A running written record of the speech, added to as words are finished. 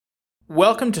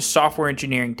Welcome to Software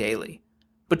Engineering Daily.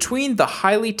 Between the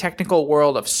highly technical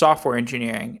world of software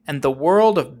engineering and the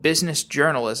world of business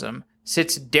journalism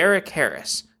sits Derrick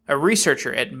Harris, a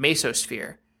researcher at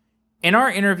Mesosphere. In our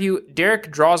interview,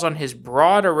 Derrick draws on his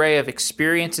broad array of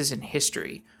experiences in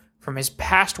history, from his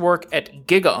past work at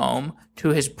GigaOM to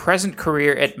his present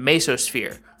career at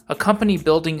Mesosphere, a company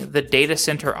building the data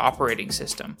center operating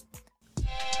system.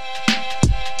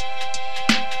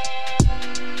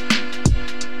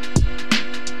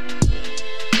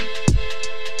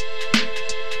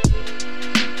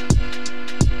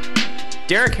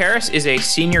 Derrick Harris is a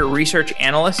senior research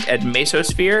analyst at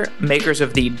Mesosphere, makers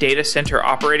of the data center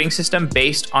operating system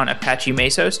based on Apache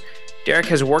Mesos. Derrick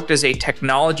has worked as a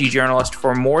technology journalist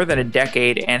for more than a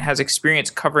decade and has experience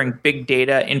covering big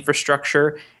data,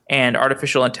 infrastructure, and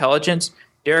artificial intelligence.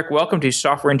 Derrick, welcome to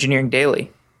Software Engineering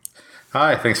Daily.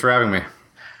 Hi, thanks for having me.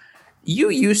 You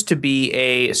used to be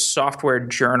a software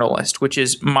journalist, which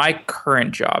is my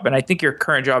current job, and I think your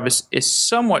current job is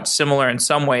somewhat similar in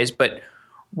some ways, but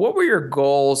what were your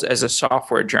goals as a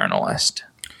software journalist?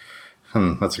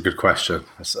 That's a good question.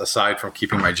 Aside from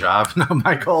keeping my job,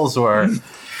 my goals were,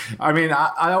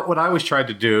 what I always tried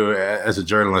to do as a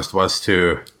journalist was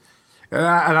to, and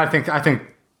I think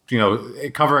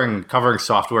covering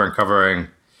software and covering,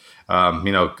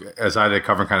 as I did,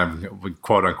 covering kind of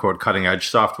quote unquote cutting edge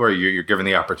software, you're given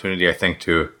the opportunity, I think,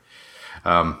 to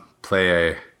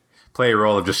play a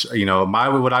role of just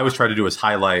what I always try to do is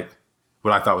highlight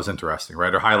what I thought was interesting,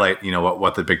 right? Or highlight,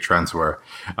 what the big trends were.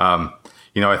 I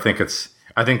think it's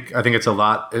a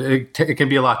lot. It can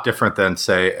be a lot different than,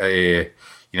 say,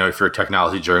 if you're a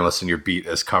technology journalist and your beat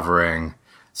is covering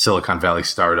Silicon Valley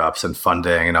startups and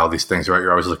funding and all these things, right?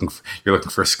 You're always looking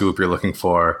for a scoop. You're looking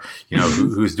for,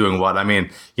 who's doing what.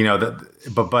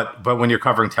 But when you're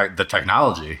covering the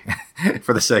technology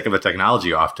for the sake of the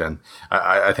technology, often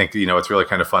I think it's really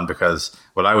kind of fun, because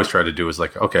what I always try to do is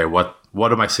like, okay, what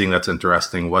am I seeing that's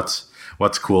interesting? What's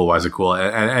cool? Why is it cool?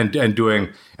 And doing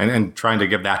and trying to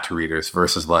give that to readers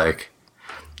versus like,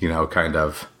 kind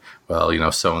of,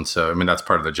 well, so and so. I mean, that's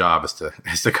part of the job is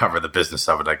to cover the business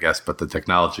of it, I guess. But the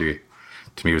technology,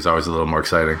 to me, was always a little more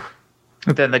exciting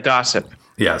than the gossip.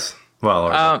 Yes.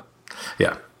 Well,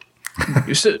 yeah.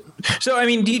 So I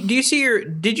mean, did you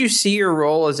see your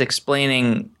role as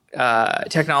explaining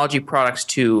technology products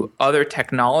to other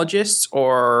technologists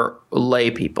or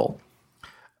lay people?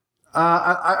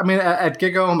 At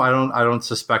GigaOM, I don't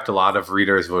suspect a lot of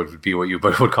readers would be what you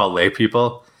would call lay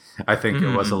people. I think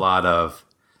it was a lot of,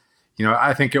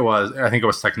 I think it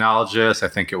was technologists. I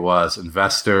think it was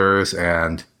investors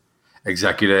and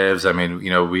executives. I mean,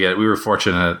 we were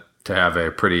fortunate to have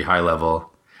a pretty high level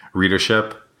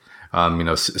readership.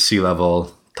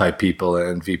 C-level type people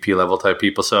and VP level type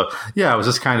people. So yeah, it was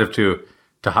just kind of to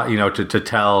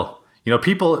tell,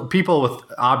 people with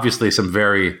obviously some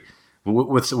very,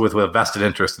 with a vested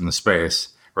interest in the space,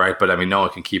 right? But I mean, no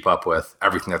one can keep up with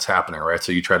everything that's happening, right?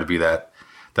 So you try to be that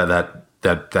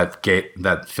gate,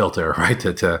 that filter, right?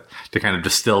 To kind of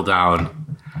distill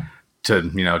down,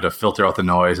 to filter out the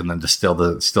noise and then distill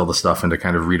the stuff into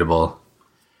kind of readable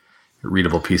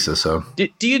pieces. So do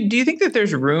you think that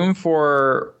there's room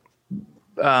for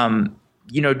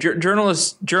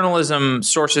journalism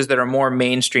sources that are more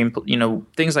mainstream,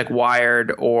 things like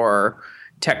Wired or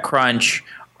TechCrunch?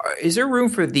 Is there room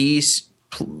for these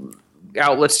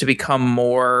outlets to become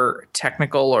more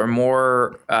technical or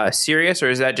more serious,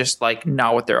 or is that just like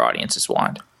not what their audiences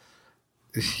want?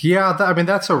 Yeah,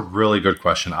 that's a really good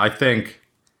question. I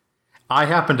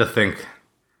happen to think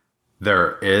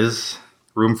there is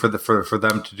room for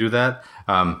them to do that.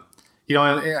 And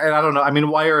I don't know. I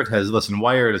mean, Wired is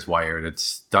Wired.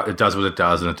 It does what it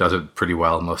does, and it does it pretty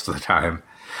well most of the time.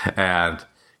 And,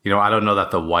 I don't know that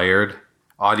the Wired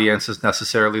audience is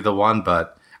necessarily the one,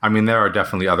 but I mean, there are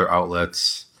definitely other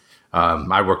outlets.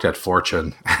 I worked at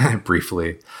Fortune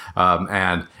briefly,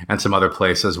 and some other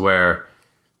places where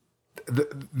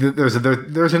there's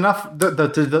enough,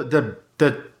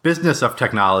 the business of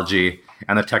technology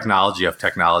and the technology of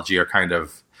technology are kind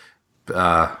of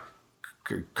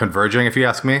converging, if you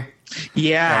ask me.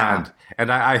 Yeah.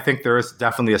 And I think there is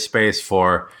definitely a space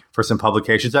for some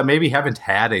publications that maybe haven't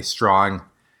had a strong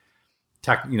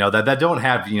tech, that don't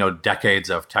have, decades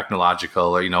of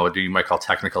technological, or, what you might call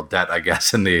technical debt, I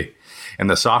guess, in the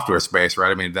software space,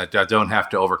 right? I mean, that don't have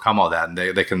to overcome all that, and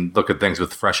they can look at things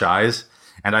with fresh eyes.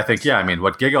 And I think,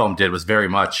 what GigaOM did was very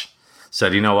much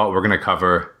said, we're going to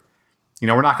cover,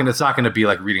 it's not going to be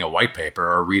like reading a white paper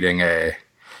or reading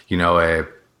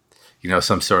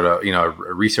some sort of, a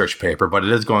research paper, but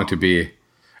it is going to be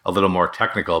a little more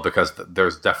technical, because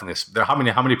there's definitely, how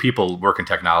many people work in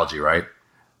technology, right?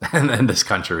 in this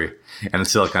country and in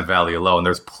Silicon Valley alone.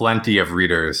 There's plenty of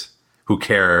readers who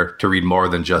care to read more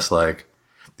than just like,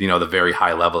 the very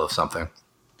high level of something.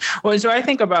 Well, so I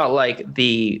think about like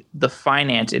the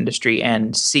finance industry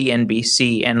and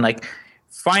CNBC, and like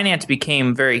finance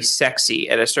became very sexy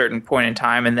at a certain point in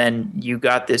time, and then you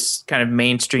got this kind of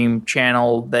mainstream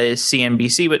channel that is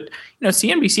CNBC. But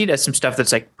CNBC does some stuff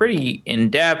that's like pretty in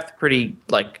depth, pretty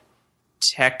like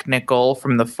technical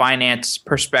from the finance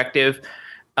perspective.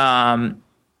 I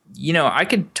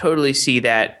could totally see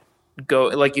that go,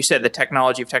 like you said, the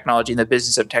technology of technology and the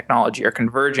business of technology are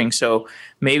converging. So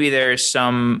maybe there's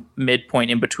some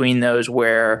midpoint in between those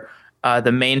where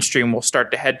the mainstream will start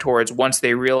to head towards, once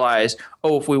they realize,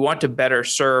 if we want to better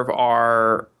serve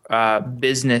our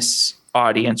business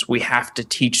audience, we have to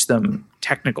teach them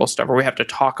technical stuff, or we have to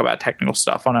talk about technical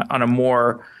stuff on a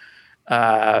more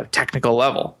technical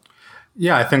level.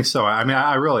 Yeah, I think so. I mean,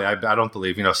 I don't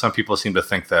believe, some people seem to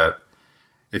think that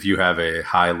if you have a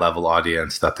high level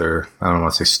audience that they're, I don't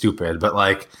want to say stupid, but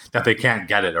like that they can't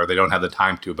get it or they don't have the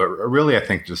time to. But really, I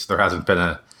think just there hasn't been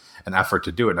an effort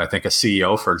to do it. And I think a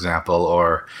CEO, for example,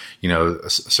 or,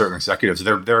 certain executives,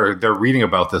 they're reading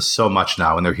about this so much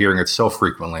now and they're hearing it so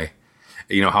frequently,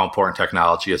 how important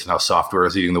technology is and how software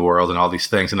is eating the world and all these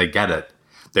things. And they get it.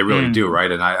 They really do. Right.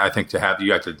 And I think at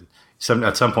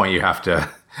some point you have to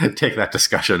take that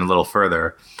discussion a little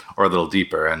further or a little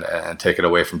deeper and take it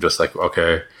away from just like,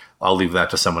 okay, I'll leave that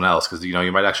to someone else. Because,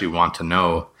 you might actually want to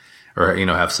know or,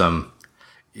 have some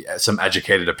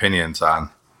educated opinions on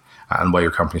what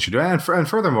your company should do. And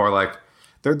furthermore, like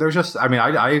there's just,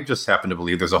 I just happen to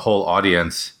believe there's a whole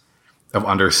audience of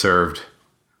underserved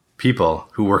people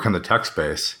who work in the tech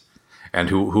space and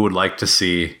who would like to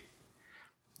see,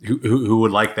 who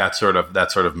would like that sort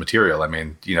of material. I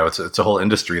mean, it's a whole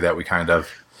industry that we kind of,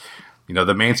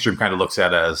 the mainstream kind of looks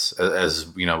at as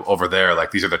over there,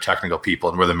 like these are the technical people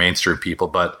and we're the mainstream people,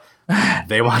 but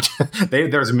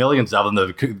there's millions of them.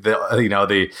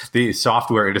 The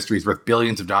software industry is worth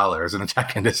billions of dollars in the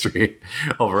tech industry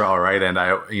overall, right? And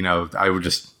I would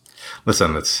just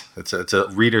listen. It's a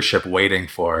readership waiting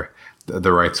for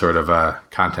the right sort of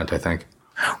content, I think.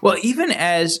 Well, even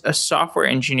as a software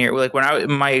engineer, like when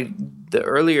the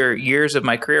earlier years of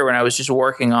my career, when I was just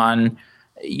working on,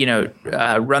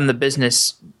 run the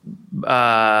business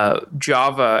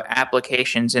Java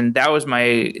applications, and that was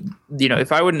my,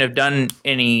 if I wouldn't have done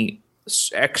any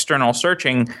external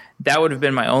searching, that would have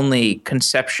been my only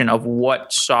conception of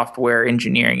what software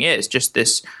engineering is, just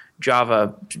this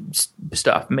Java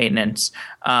stuff, maintenance.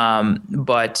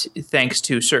 But thanks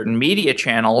to certain media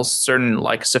channels, certain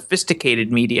like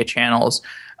sophisticated media channels,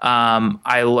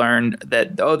 I learned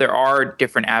that there are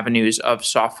different avenues of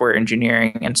software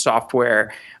engineering and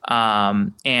software.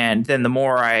 And then the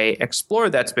more I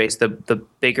explored that space, the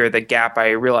bigger the gap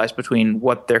I realized between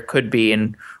what there could be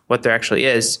and what there actually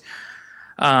is.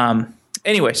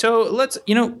 Anyway, so let's,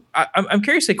 I'm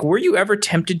curious, like, were you ever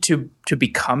tempted to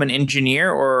become an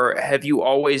engineer, or have you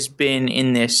always been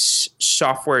in this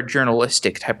software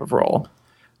journalistic type of role?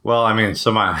 Well, I mean,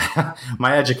 so my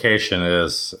education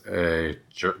is a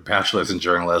bachelor's in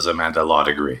journalism and a law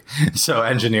degree. So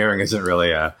engineering isn't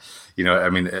really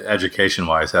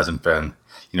education-wise hasn't been,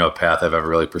 a path I've ever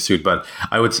really pursued. But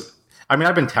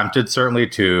I've been tempted certainly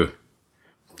to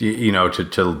learn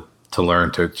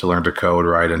to code,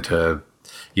 right, and to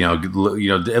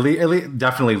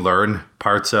definitely learn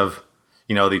parts of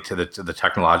the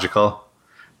technological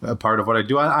part of what I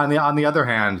do. On the other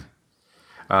hand,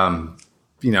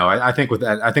 I think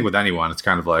with anyone, it's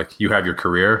kind of like you have your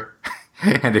career,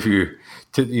 and if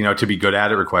to be good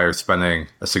at it requires spending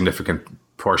a significant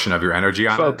portion of your energy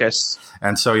on focus.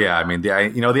 And so, yeah, I mean, the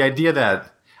idea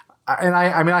that,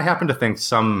 I happen to think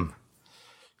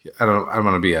I don't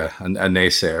want to be a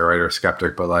naysayer, right, or a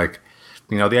skeptic, but like,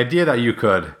 the idea that you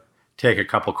could take a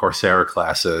couple Coursera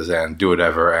classes and do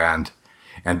whatever and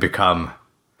become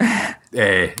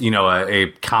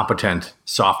a competent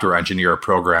software engineer or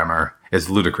programmer is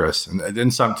ludicrous,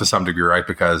 and to some degree, right?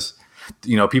 Because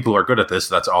people who are good at this,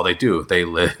 that's all they do. They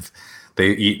live,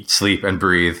 they eat, sleep, and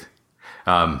breathe.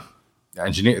 They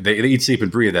eat, sleep, and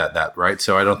breathe that, right?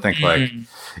 So I don't think like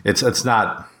it's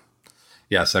not.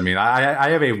 Yes, I mean I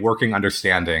have a working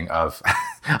understanding of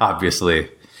obviously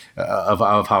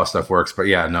of how stuff works, but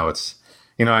yeah, no, it's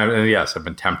and yes, I've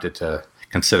been tempted to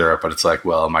consider it, but it's like,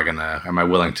 well, am I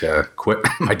willing to quit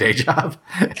my day job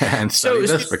and study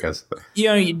this? Because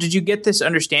did you get this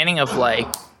understanding of like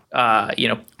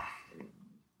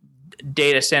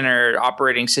data center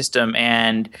operating system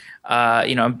and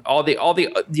all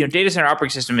the data center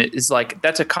operating system is like,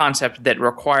 that's a concept that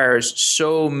requires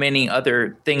so many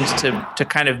other things to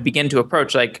kind of begin to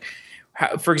approach. Like,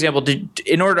 for example,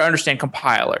 in order to understand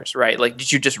compilers, right? Like,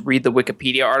 did you just read the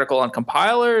Wikipedia article on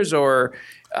compilers, or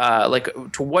like,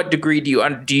 to what degree do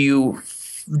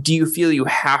you feel you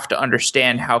have to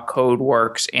understand how code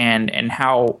works and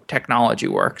how technology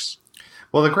works?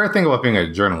 Well, the great thing about being a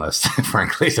journalist,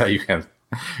 frankly, is that you can,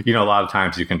 a lot of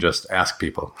times you can just ask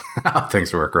people how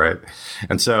things work, right?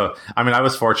 And so, I mean, I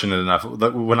was fortunate enough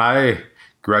that when I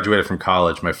graduated from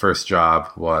college, my first job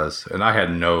was, and I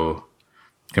had no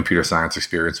computer science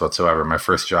experience whatsoever. My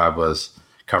first job was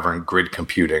covering grid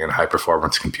computing and high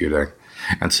performance computing.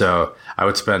 And so I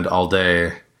would spend all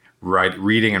day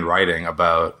reading and writing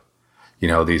about,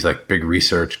 these like big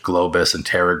research, Globus and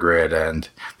TerraGrid, and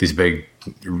these big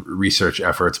research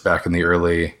efforts back in the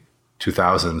early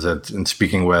 2000s, and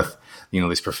speaking with,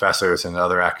 these professors and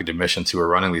other academicians who were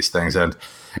running these things. And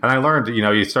I learned,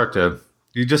 you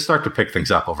just start to pick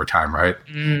things up over time, right?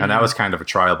 And that was kind of a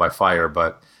trial by fire.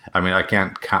 But I mean, I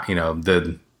can't count,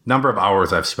 the number of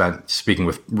hours I've spent speaking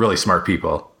with really smart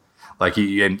people, like,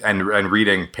 and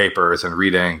reading papers and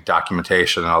reading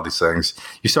documentation and all these things.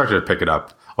 You start to pick it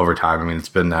up over time. I mean, it's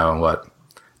been now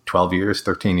 12 years,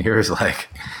 13 years. Like,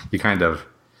 you kind of,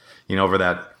 over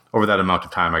that amount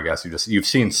of time, I guess you've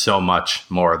seen so much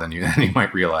more than you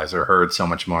might realize, or heard so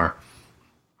much more.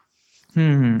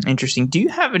 Interesting. Do you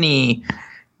have any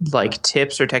like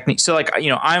tips or techniques? So like,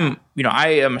 I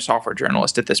am a software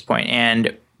journalist at this point,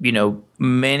 and,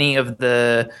 many of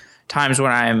the times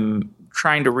when I'm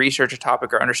trying to research a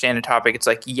topic or understand a topic, it's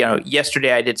like,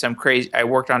 yesterday I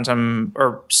worked on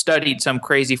or studied some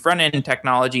crazy front end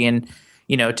technology, and,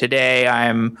 today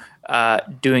I'm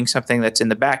doing something that's in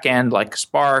the back end, like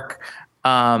Spark.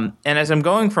 And as I'm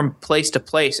going from place to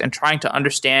place and trying to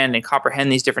understand and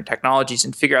comprehend these different technologies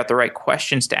and figure out the right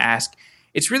questions to ask,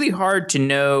 it's really hard to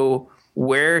know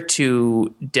where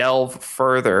to delve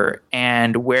further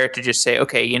and where to just say,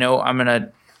 okay, I'm going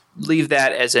to leave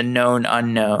that as a known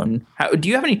unknown. Do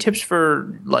you have any tips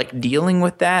for like dealing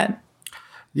with that?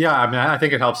 Yeah, I mean, I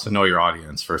think it helps to know your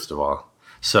audience, first of all.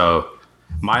 So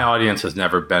my audience has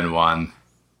never been one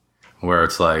where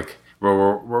it's like,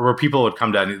 where people would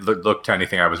come to look to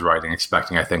anything I was writing,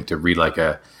 expecting, I think, to read like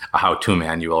a how-to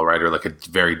manual, right? Or like a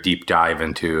very deep dive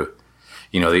into,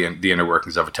 the inner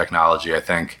workings of a technology. I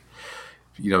think,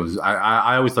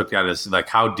 I always looked at it as like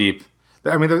how deep.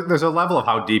 I mean, there's a level of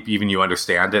how deep even you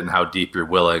understand it and how deep you're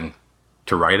willing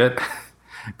to write it,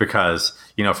 because,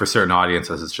 for certain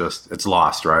audiences, it's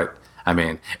lost, right? I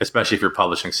mean, especially if you're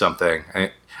publishing something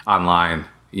online,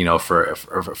 for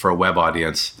a web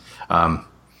audience, under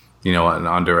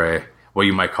what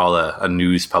you might call a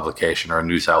news publication or a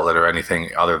news outlet or anything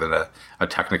other than a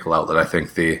technical outlet. I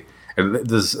think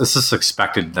this is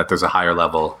expected that there's a higher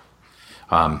level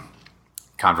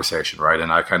conversation, right?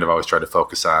 And I kind of always try to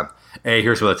focus on, A,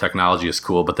 here's where the technology is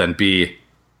cool, but then B,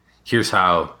 here's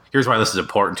why this is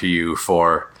important to you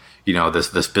for,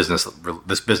 this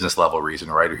business level reason,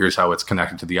 right? Or here's how it's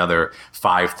connected to the other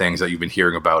 5 things that you've been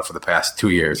hearing about for the past 2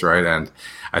 years, right? And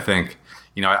I think,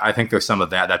 I think there's some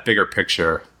of that bigger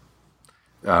picture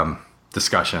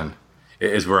discussion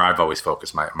is where I've always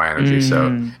focused my energy.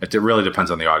 So it really depends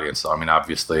on the audience. So, I mean,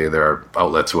 obviously there are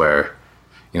outlets where,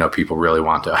 people really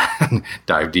want to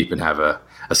dive deep and have a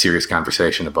serious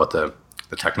conversation about the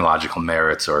technological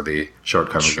merits or the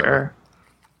shortcomings.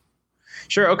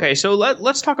 Sure. Okay. So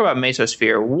let's talk about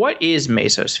Mesosphere. What is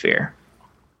Mesosphere?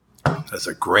 That's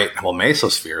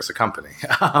Mesosphere is a company.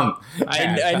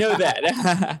 I know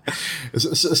that.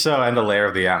 so, and a layer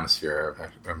of the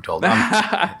atmosphere, I'm told. So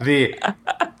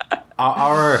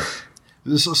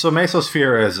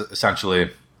Mesosphere is essentially,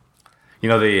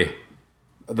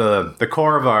 the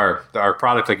core of our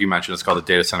product, like you mentioned, is called the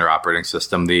data center operating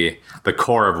system. The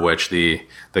core of which, the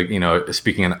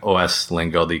speaking in OS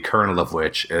lingo, the kernel of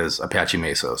which is Apache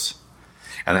Mesos,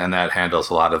 and that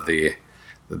handles a lot of the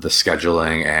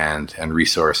scheduling and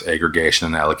resource aggregation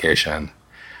and allocation.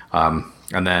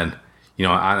 And then,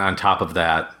 on top of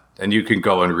that, and you can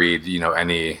go and read,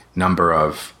 any number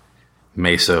of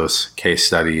Mesos case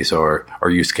studies or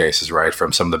use cases, right,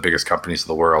 from some of the biggest companies in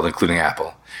the world, including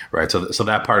Apple, right? So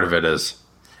that part of it is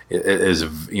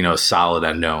solid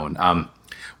and known.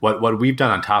 What we've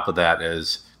done on top of that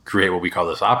is create what we call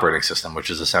this operating system, which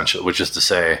is to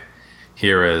say,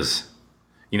 here is,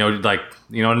 an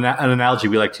analogy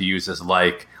we like to use is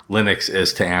like Linux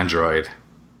is to Android,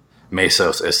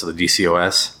 Mesos is to the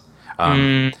DCOS.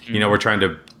 We're trying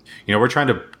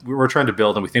to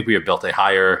build, and we think we have built a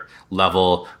higher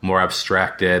level, more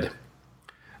abstracted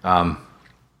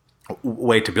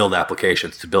way to build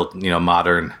applications, to build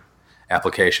modern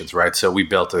applications, right? So we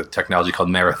built a technology called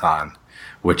Marathon,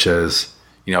 which is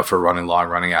for running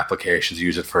long-running applications.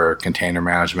 Use it for container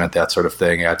management, that sort of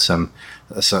thing. Add some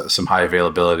high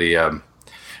availability.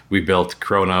 We built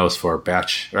Kronos for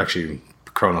batch. Actually,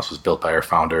 Kronos was built by our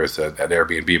founders at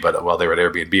Airbnb, but they were at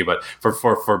Airbnb, but for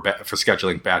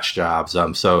scheduling batch jobs.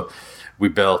 So we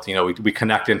built. We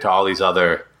connect into all these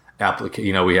other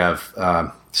applications. We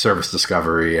have service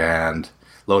discovery and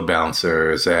load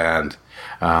balancers, and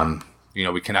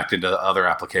we connect into other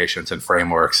applications and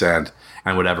frameworks and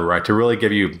whatever, right, to really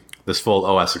give you this full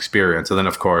OS experience. And then,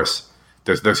 of course,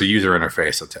 there's a user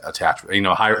interface attached.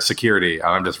 Higher security.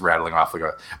 I'm just rattling off like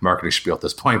a marketing spiel at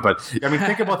this point, but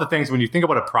think about the things when you think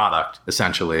about a product.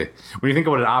 Essentially, when you think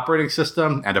about an operating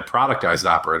system and a productized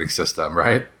operating system,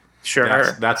 right?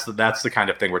 Sure. That's the kind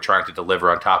of thing we're trying to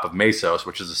deliver on top of Mesos,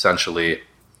 which is essentially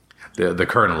the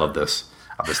kernel of this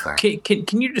thing.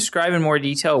 Can you describe in more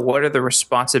detail what are the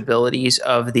responsibilities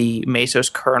of the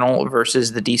Mesos kernel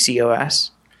versus the DCOS?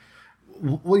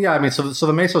 Well, yeah, so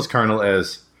the Mesos kernel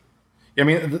is,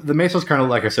 the Mesos kernel,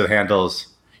 like I said, handles,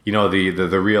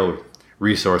 the real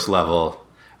resource level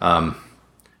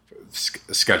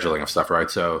scheduling of stuff, right?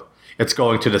 So it's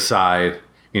going to decide,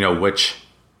 which,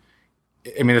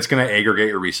 it's going to aggregate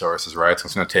your resources, right? So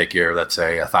it's going to take your, let's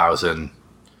say, 1,000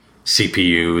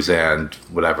 CPUs and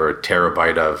whatever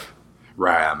terabyte of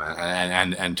RAM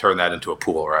and turn that into a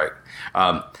pool, right?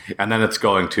 And then it's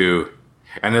going to,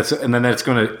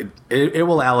 it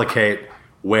will allocate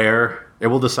where, it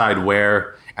will decide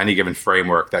where any given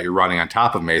framework that you're running on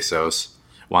top of Mesos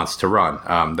wants to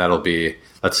run. That'll be,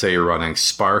 let's say you're running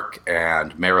Spark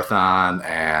and Marathon,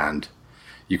 and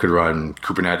you could run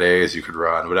Kubernetes, you could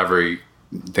run whatever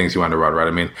things you want to run,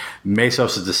 right?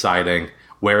 Mesos is deciding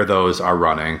where those are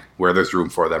running, where there's room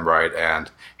for them, right,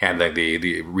 and handling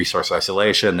the resource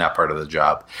isolation, that part of the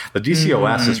job. The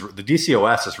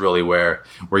DCOS is really where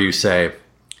you say,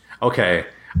 okay,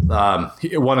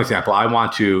 one example, I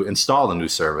want to install a new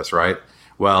service, right?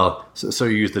 Well, so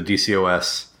you use the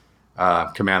DCOS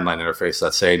command line interface,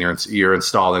 let's say, and you're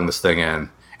installing this thing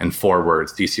in 4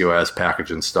 words, DCOS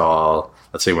package install.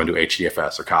 Let's say you want to do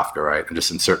HDFS or Kafka, right? And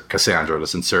just insert Cassandra,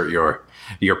 just insert your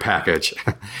package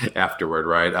afterward,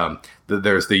 right?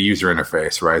 There's the user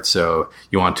interface, right? So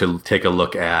you want to take a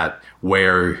look at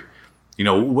where,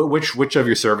 which of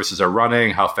your services are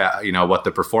running, how fast, what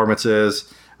the performance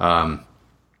is,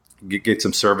 get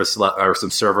some service or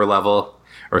some server level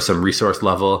or some resource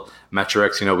level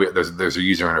metrics. There's a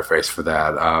user interface for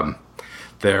that.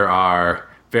 There are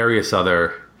various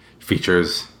other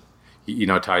features,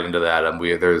 tied into that.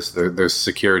 There's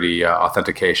security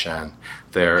authentication.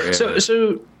 There is.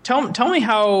 So tell me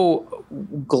how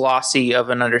glossy of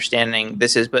an understanding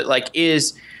this is, but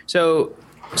so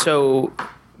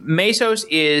Mesos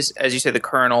is, as you said, the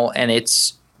kernel, and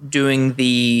it's doing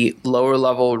the lower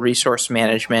level resource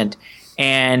management,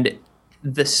 and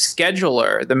the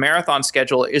scheduler, the Marathon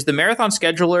scheduler, is the Marathon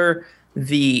scheduler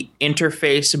the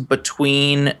interface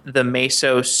between the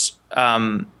Mesos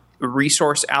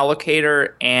resource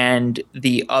allocator and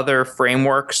the other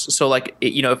frameworks. So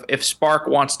if Spark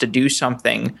wants to do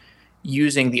something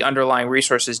using the underlying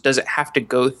resources, does it have to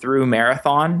go through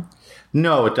Marathon?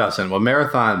 No, it doesn't. Well,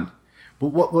 Marathon,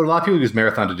 what a lot of people use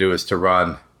Marathon to do is to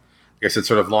run, I guess it's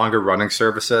sort of longer running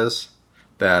services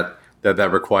that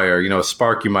require,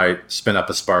 Spark, you might spin up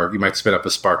a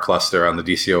Spark cluster on the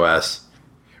DCOS,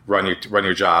 run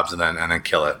your jobs and then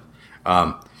kill it.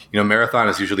 Marathon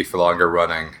is usually for longer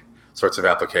running sorts of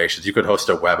applications. You could host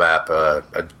a web app, a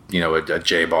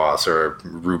JBoss or a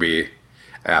Ruby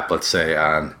app, let's say,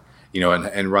 on,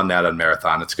 and run that on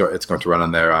Marathon. It's going to run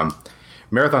on there.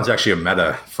 Marathon's actually a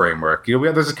meta framework.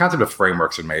 There's a concept of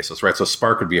frameworks in Mesos, right? So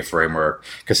Spark would be a framework,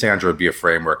 Cassandra would be a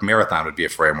framework, Marathon would be a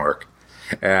framework,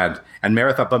 and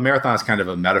Marathon is kind of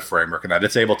a meta framework in that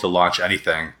it's able to launch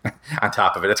anything on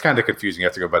top of it. It's kind of confusing. You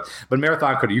have to go, but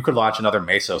Marathon you could launch another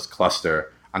Mesos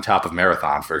cluster on top of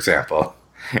Marathon, for example,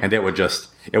 and it would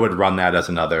run that as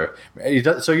another.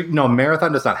 So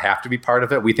Marathon does not have to be part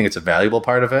of it. We think it's a valuable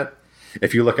part of it.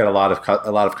 If you look at a lot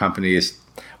of companies,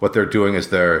 what they're doing is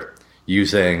they're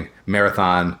using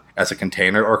Marathon as a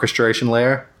container orchestration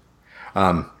layer.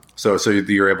 So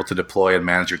you're able to deploy and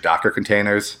manage your Docker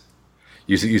containers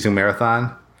using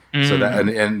Marathon. Mm. So that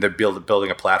and they're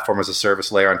building a platform as a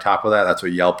service layer on top of that. That's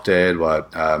what Yelp did,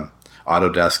 what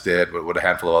Autodesk did, what a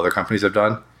handful of other companies have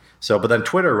done. So, but then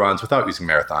Twitter runs without using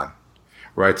Marathon,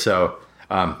 right? So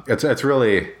it's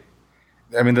really,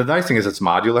 the nice thing is it's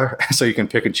modular, so you can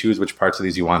pick and choose which parts of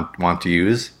these you want to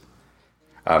use.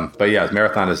 But yeah,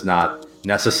 Marathon is not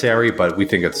necessary, but we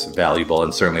think it's valuable,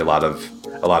 and certainly a lot of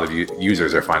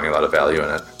users are finding a lot of value in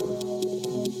it.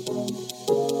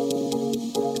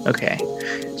 Okay.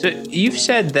 So you've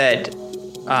said that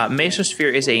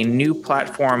Mesosphere is a new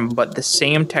platform, but the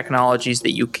same technologies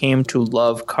that you came to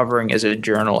love covering as a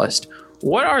journalist.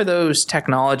 What are those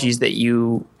technologies that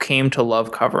you came to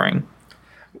love covering?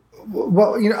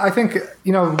 Well, I think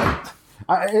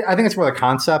I think it's more the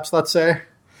concepts, let's say.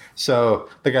 So,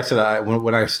 like I said,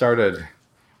 when I started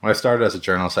as a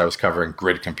journalist, I was covering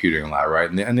grid computing a lot,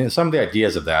 right? And some of the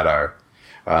ideas of that are,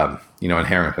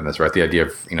 inherent in this, right? The idea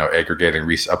of aggregating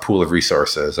a pool of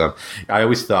resources. I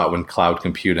always thought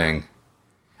the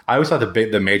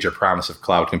major promise of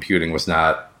cloud computing was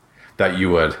not that you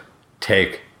would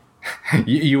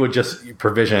you would just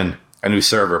provision a new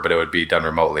server, but it would be done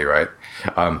remotely, right?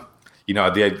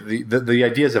 The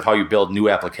ideas of how you build new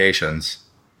applications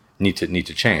need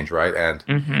to change, right? And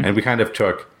and we kind of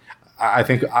took, I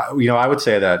think, I would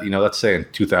say that let's say in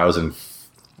 2000,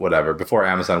 whatever, before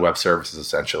Amazon Web Services,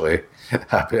 essentially,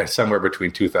 somewhere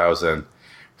between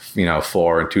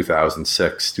 2004 and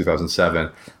 2006, 2007,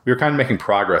 we were kind of making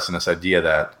progress in this idea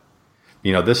that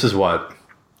this is what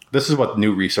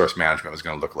new resource management was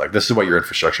going to look like. This is what your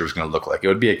infrastructure was going to look like. It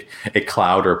would be a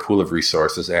cloud or a pool of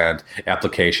resources, and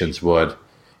applications would,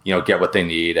 get what they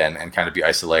need and kind of be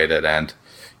isolated. And,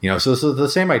 so the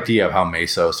same idea of how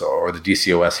Mesos or the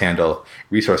DCOS handle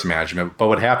resource management. But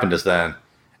what happened is then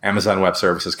Amazon Web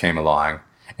Services came along,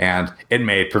 and it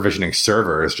made provisioning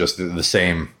servers just the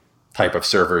same type of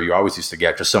server you always used to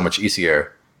get, just so much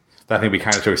easier. That I think we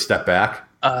kind of took a step back.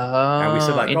 And we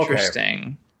said, like,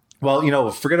 interesting. Okay,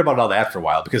 well, forget about all that for a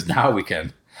while, because now we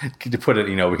can put it,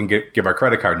 we can give our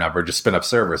credit card number, just spin up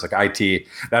servers like IT.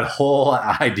 That whole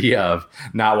idea of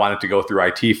not wanting to go through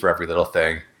IT for every little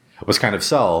thing was kind of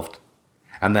solved.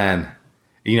 And then,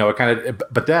 it kind of,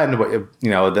 but then,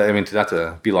 not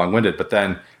to be long-winded, but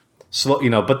then,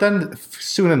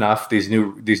 soon enough, these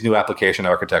new application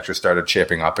architectures started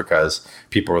shaping up, because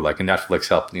people were like, Netflix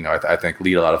helped, I think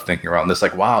lead a lot of thinking around this,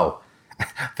 like, wow,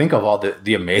 think of all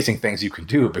the amazing things you can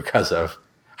do because of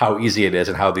how easy it is,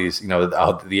 and how these,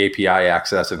 how the API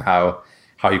access, and how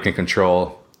you can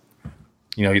control,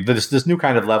 this new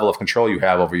kind of level of control you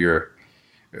have over your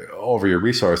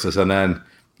resources. And then,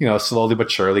 slowly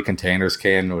but surely containers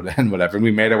came and whatever, and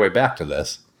we made our way back to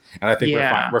this. And I think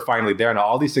we're finally there now.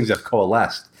 All these things have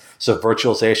coalesced. So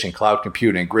virtualization, cloud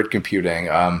computing, grid computing,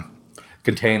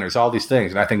 containers, all these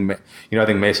things. And I think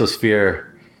Mesosphere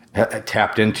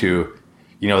tapped into,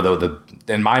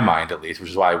 in my mind at least, which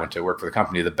is why I went to work for the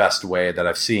company, the best way that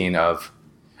I've seen of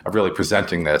really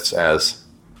presenting this as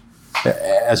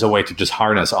a way to just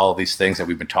harness all of these things that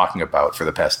we've been talking about for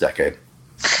the past decade.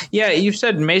 Yeah, you've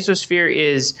said Mesosphere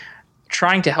is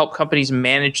trying to help companies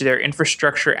manage their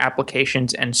infrastructure,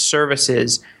 applications, and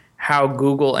services how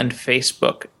Google and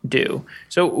Facebook do.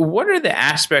 So what are the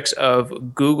aspects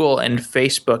of Google and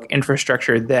Facebook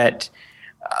infrastructure that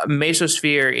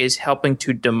Mesosphere is helping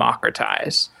to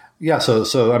democratize? Yeah,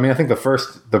 so I think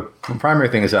the primary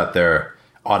thing is that they're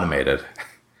automated,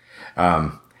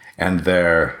 and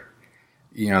they're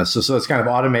so it's kind of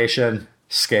automation,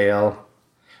 scale,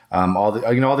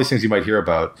 all these things you might hear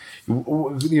about.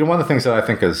 One of the things that I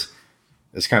think is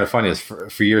kind of funny is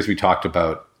for years we talked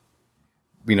about,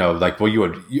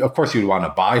 of course you would want to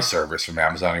buy servers from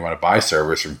Amazon, you want to buy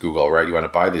servers from Google, right? You want to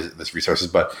buy these resources,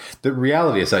 but the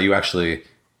reality is that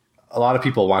a lot of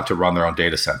people want to run their own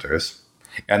data centers.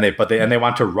 And they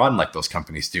want to run like those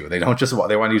companies do. They want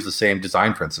to use the same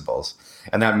design principles.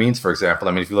 And that means, for example,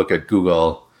 if you look at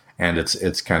Google and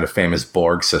its kind of famous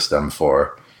Borg system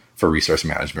for resource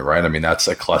management, right? That's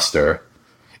a cluster.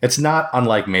 It's not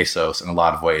unlike Mesos in a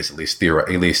lot of ways, at least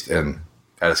at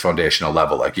its foundational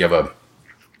level. Like you have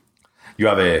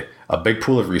a big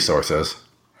pool of resources,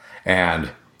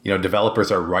 and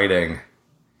developers are writing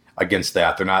against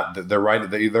that.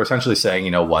 They're essentially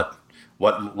saying, what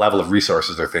level of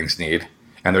resources their things need,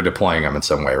 and they're deploying them in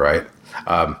some way, right?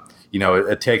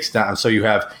 It takes down. So you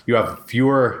have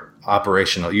fewer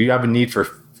operational. You have a need for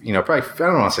probably, I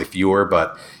don't want to say fewer,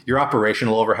 but your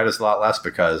operational overhead is a lot less,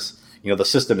 because the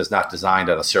system is not designed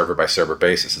on a server by server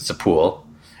basis. It's a pool,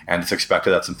 and it's expected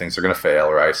that some things are going to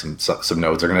fail, right? Some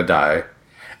nodes are going to die,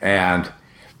 and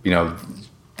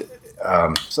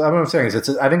so what I'm saying is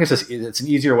I think it's an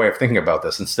easier way of thinking about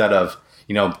this, instead of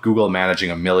Google managing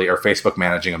 1 million or Facebook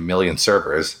managing 1 million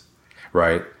servers,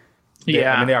 right? They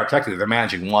are technically, they're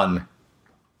managing one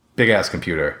big ass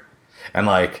computer, and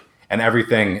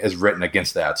everything is written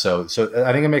against that. So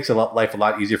I think it makes life a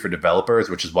lot easier for developers,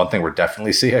 which is one thing we're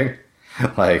definitely seeing.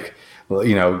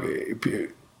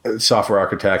 Software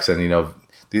architects and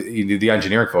the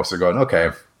engineering folks are going, okay,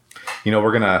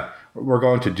 we're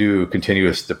going to do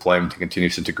continuous deployment,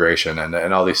 continuous integration,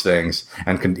 and all these things,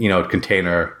 and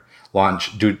container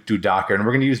launch, do Docker, and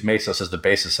we're going to use Mesos as the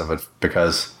basis of it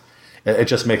because it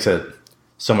just makes it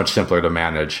so much simpler to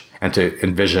manage and to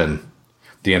envision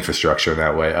the infrastructure in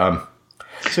that way.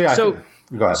 So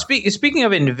go ahead. Speaking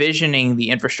of envisioning the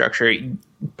infrastructure,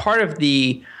 part of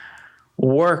the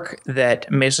work that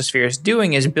Mesosphere is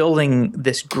doing is building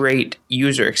this great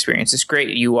user experience, this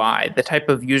great UI, the type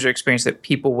of user experience that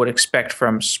people would expect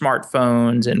from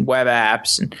smartphones and web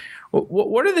apps. And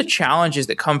what are the challenges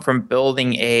that come from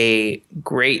building a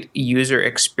great user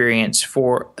experience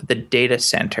for the data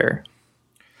center?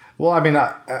 Well, I mean,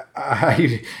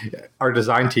 our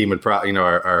design team would probably,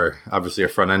 our obviously our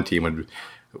front end team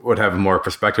would have more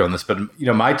perspective on this. But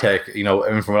my take, I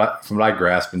mean, from what I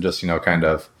grasp and just kind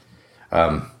of,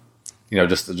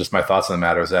 just my thoughts on the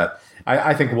matter is that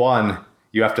I think one,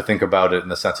 you have to think about it in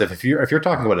the sense of if you're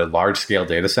talking about a large scale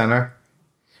data center,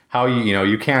 how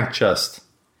you can't just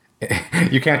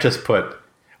put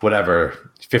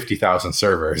whatever 50,000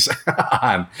 servers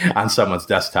on someone's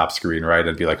desktop screen, right?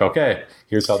 And be like, okay,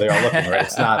 here's how they are looking, right?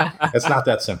 It's not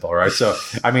that simple, right? So,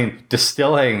 I mean,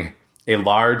 distilling a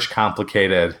large,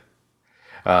 complicated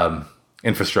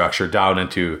infrastructure down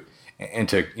into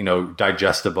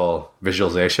digestible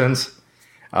visualizations,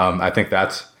 I think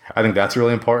that's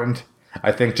really important.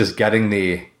 I think just getting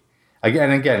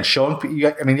showing.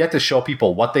 You have to show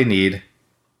people what they need.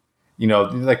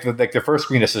 Like the first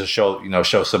screen is to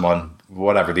show someone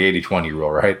whatever, the 80-20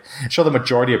 rule, right? Show the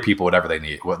majority of people whatever they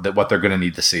need, what they're going to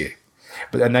need to see.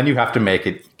 And then you have to make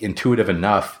it intuitive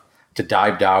enough to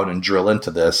dive down and drill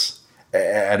into this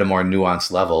at a more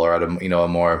nuanced level or at a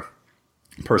more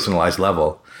personalized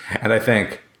level. And I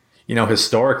think,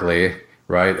 historically,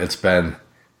 right, it's been,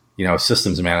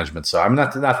 systems management. So I'm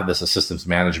not that this is systems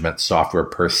management software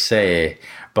per se,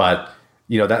 but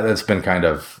that's been kind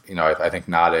of, I think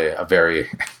not a very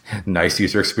nice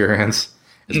user experience.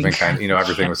 It's been kind of,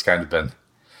 everything was kind of been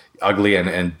ugly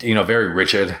and very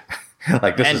rigid.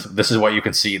 Like this is what you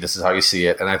can see. This is how you see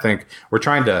it. And I think we're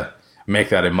trying to make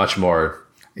that a much more,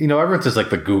 everyone says like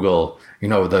the Google,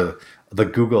 the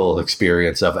Google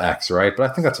experience of X, right? But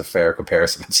I think that's a fair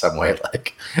comparison in some way.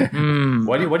 Like,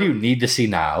 what do you need to see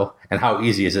now, and how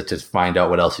easy is it to find out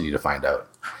what else you need to find out?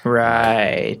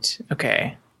 Right.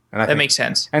 Okay. And that makes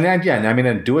sense. And again, I mean,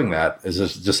 and doing that is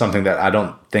just something that I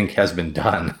don't think has been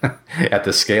done at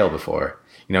this scale before.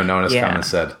 No one has come and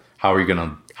said, how are you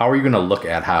gonna look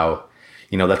at how,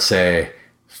 let's say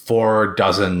 4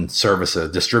 dozen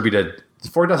distributed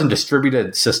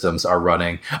systems are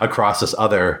running across this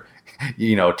other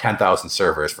 10,000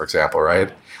 servers, for example,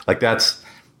 right? Like that's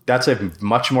a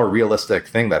much more realistic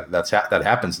thing that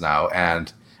happens now,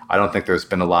 and I don't think there's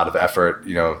been a lot of effort,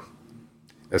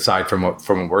 aside from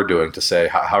what we're doing, to say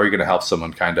how are you going to help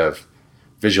someone kind of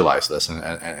visualize this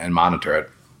and monitor it.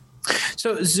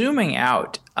 So zooming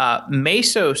out,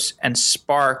 Mesos and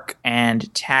Spark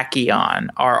and Tachyon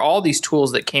are all these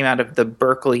tools that came out of the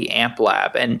Berkeley Amp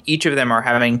Lab, and each of them are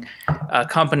having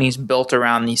companies built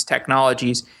around these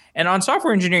technologies. And on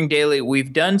Software Engineering Daily,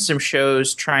 we've done some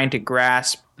shows trying to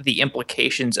grasp the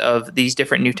implications of these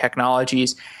different new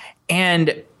technologies.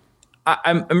 And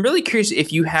I'm really curious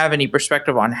if you have any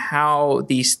perspective on how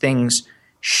these things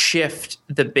shift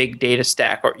the big data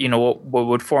stack, or what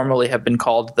would formerly have been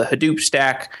called the Hadoop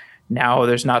stack. Now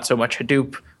there's not so much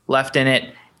Hadoop left in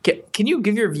it. Can you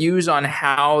give your views on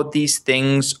how these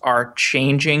things are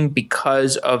changing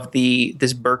because of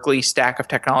this Berkeley stack of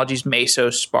technologies,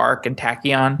 Mesos, Spark, and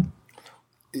Tachyon?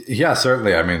 Yeah,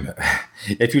 certainly. I mean,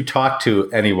 if you talk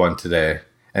to anyone today,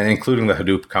 and including the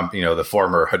Hadoop company, the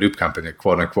former Hadoop company,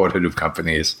 quote unquote Hadoop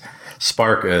companies,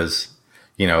 Spark is,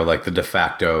 like the de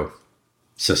facto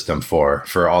system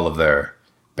for all of their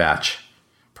batch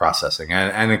processing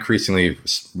and increasingly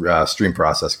stream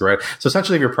processing, right? So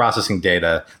essentially, if you're processing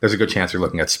data, there's a good chance you're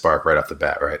looking at Spark right off the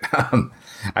bat, right?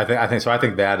 I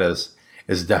think that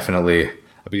is definitely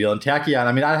a big deal. And Tachyon,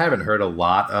 I mean, I haven't heard a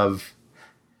lot of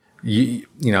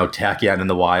Tachyon in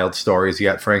the wild stories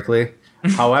yet, frankly.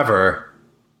 However,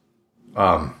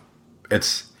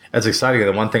 it's exciting.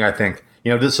 The one thing I think,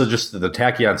 this is just the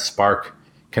Tachyon Spark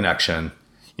connection.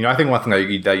 I think one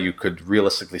thing that you could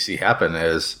realistically see happen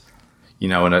is,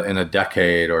 in a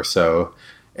decade or so,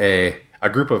 a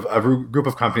group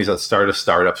of companies that start as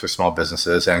startups or small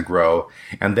businesses and grow,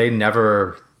 and they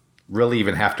never really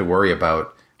even have to worry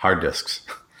about hard disks.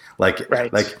 Like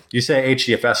you say,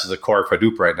 HDFS is a core of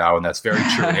Hadoop right now, and that's very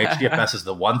true. And HDFS is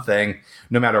the one thing,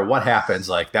 no matter what happens,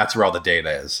 like that's where all the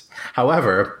data is.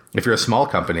 However, if you're a small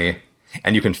company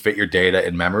and you can fit your data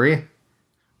in memory,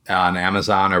 on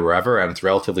Amazon or wherever, and it's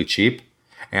relatively cheap,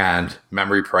 and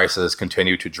memory prices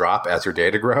continue to drop as your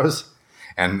data grows,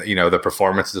 and the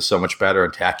performance is so much better,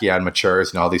 and Tachyon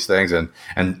matures and all these things, and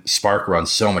Spark runs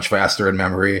so much faster in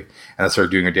memory, and that's sort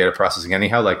of doing your data processing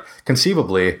anyhow. Like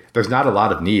conceivably, there's not a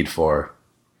lot of need for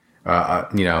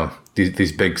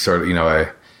these big sort of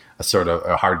a sort of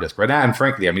a hard disk right now. And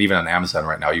frankly, I mean, even on Amazon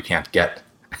right now, you can't get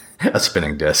a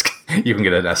spinning disk. You can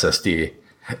get an SSD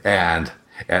and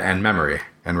memory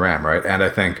and RAM, right? And I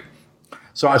think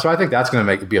so. I think that's going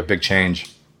to be a big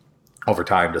change over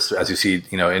time, just as you see,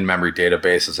 in memory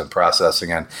databases and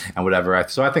processing and whatever.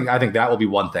 So I think that will be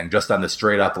one thing, just on the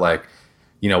straight up, like,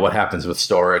 what happens with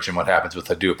storage and what happens with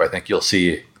Hadoop. I think you'll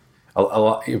see a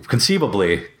lot,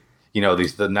 conceivably,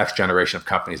 the next generation of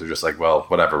companies are just like, well,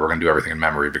 whatever, we're going to do everything in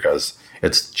memory because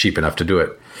it's cheap enough to do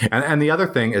it. And the other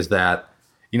thing is that,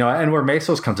 and where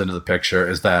Mesos comes into the picture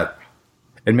is that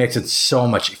it makes it so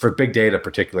much, for big data in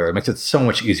particular, it makes it so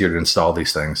much easier to install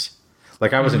these things.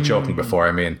 Like I wasn't joking before.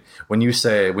 I mean, when you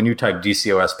type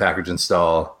DCOS package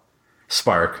install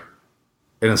Spark,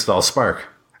 it installs Spark.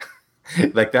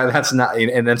 Like that's not,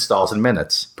 it installs in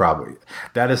minutes, probably.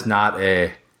 That is not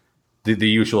the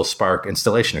usual Spark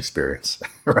installation experience,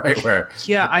 right?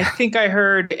 Yeah, I think I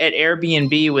heard at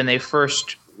Airbnb when they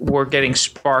first were getting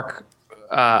Spark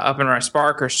up and running,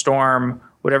 Spark or Storm,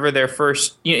 whatever their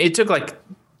first, it took like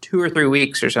 2 or 3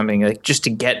 weeks or something, like just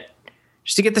to get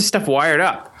this stuff wired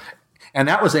up. And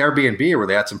that was Airbnb, where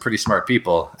they had some pretty smart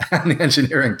people on the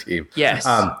engineering team. Yes.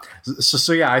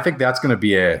 So yeah, I think that's going to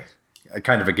be a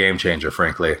kind of a game changer,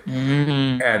 frankly.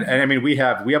 Mm-hmm. And I mean, we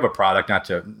have a product, not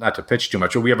to pitch too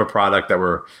much, but we have a product that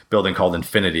we're building called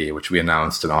Infinity, which we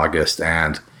announced in August,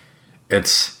 and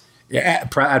it's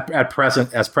at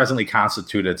present, as presently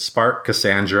constituted, Spark,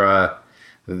 Cassandra,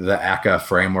 the akka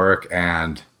framework,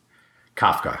 and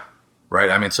Kafka. Right.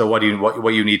 I mean, so what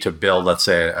you need to build, let's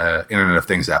say, an Internet of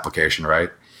Things application, right?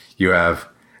 You have,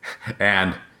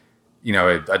 and a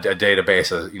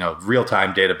database, real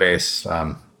time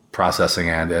database processing,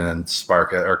 and then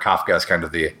Spark or Kafka is kind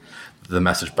of the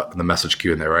message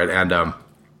queue in there, right? And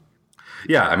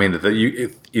I mean,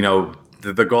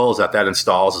 the goal is that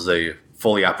installs as a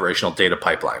fully operational data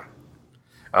pipeline.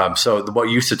 So what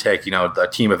used to take a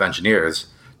team of engineers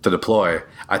to deploy,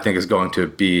 I think, is going to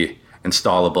be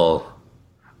installable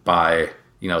by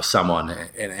someone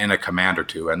in a command or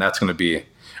two, and that's going to be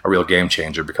a real game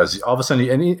changer, because all of a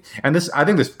sudden, and this, I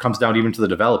think this comes down even to the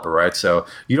developer, right? So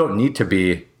you don't need to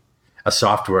be a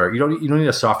software, you don't need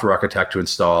a software architect to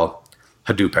install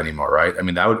Hadoop anymore, right? I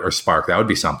mean, or Spark, that would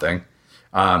be something.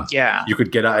 You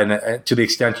could get to the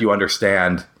extent you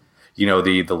understand,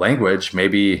 the language.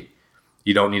 Maybe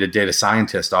you don't need a data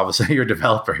scientist. All of a sudden, you're a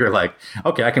developer. You're like,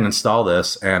 okay, I can install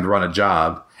this and run a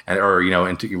job, or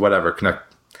into whatever, connect.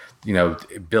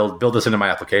 Build this into my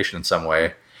application in some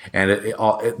way, and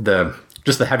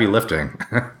just the heavy lifting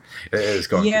is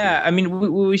going. Yeah, I mean,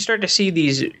 we start to see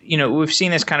these. We've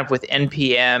seen this kind of with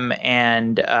NPM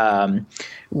and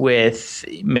with,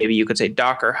 maybe you could say,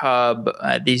 Docker Hub.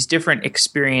 These different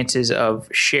experiences of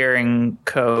sharing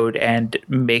code and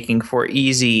making for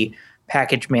easy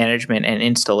package management and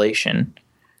installation.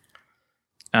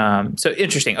 So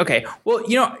interesting. Okay, well,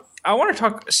 I want to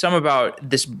talk some about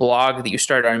this blog that you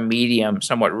started on Medium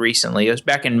somewhat recently. It was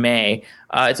back in May.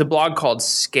 It's a blog called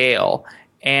Scale.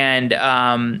 And so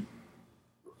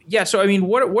I mean,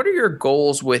 what are your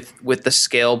goals with the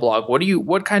Scale blog?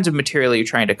 What kinds of material are you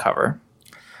trying to cover?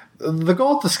 The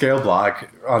goal of the Scale blog,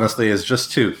 honestly, is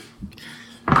just to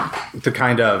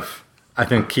kind of, I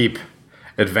think, keep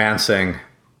advancing,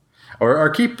 or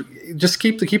keep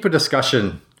a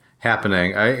discussion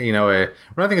happening.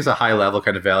 What I think is a high level,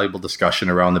 kind of valuable discussion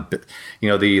around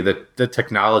the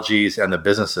technologies and the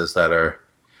businesses that are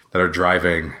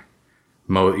driving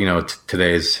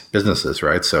today's businesses,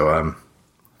 right? So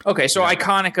okay, so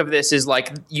iconic of this is,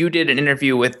 like, you did an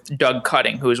interview with Doug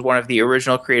Cutting, who is one of the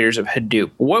original creators of Hadoop.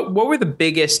 What were the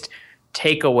biggest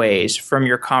takeaways from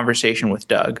your conversation with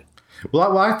Doug?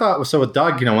 Well, I thought, so with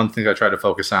Doug, one thing I tried to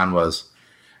focus on was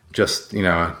just the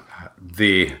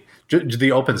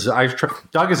open.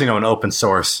 Doug is an open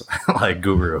source like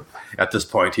guru at this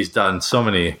point. He's done so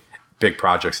many big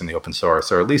projects in the open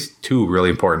source, or at least 2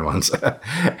 really important ones.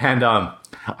 And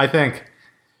I think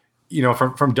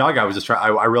from Doug,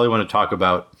 I really want to talk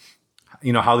about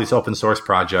how these open source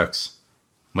projects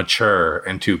mature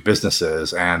into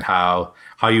businesses, and how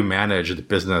you manage the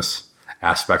business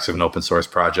aspects of an open source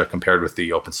project compared with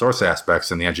the open source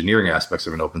aspects and the engineering aspects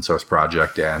of an open source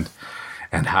project, and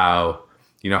how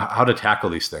to tackle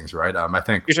these things, right? I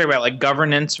think you're talking about like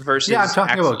governance versus I'm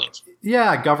talking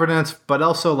about governance, but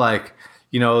also like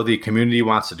the community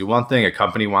wants to do one thing, a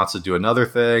company wants to do another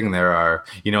thing. There are,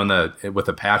 with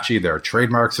Apache, there are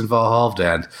trademarks involved,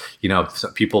 and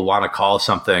people want to call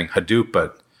something Hadoop,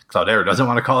 but Cloudera doesn't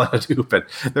want to call it Hadoop. And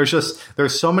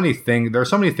there's so many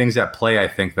things at play. I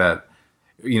think that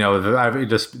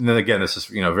and then again, this is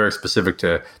very specific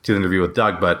to the interview with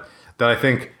Doug, but that I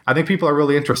think people are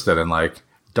really interested in like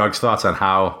Doug's thoughts on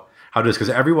how to, because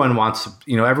everyone wants,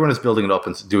 everyone is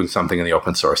doing something in the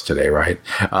open source today, right?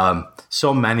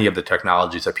 So many of the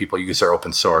technologies that people use are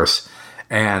open source,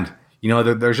 and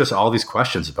there's just all these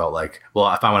questions about like,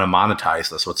 well, if I want to monetize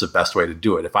this, what's the best way to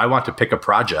do it? If I want to pick a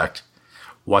project,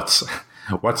 what's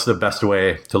the best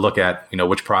way to look at,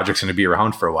 which project's going to be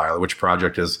around for a while, which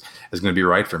project is going to be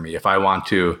right for me? If I want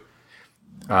to,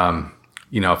 if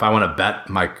I want to bet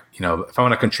if I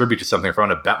want to contribute to something, if I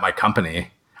want to bet my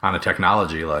company on a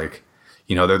technology, like,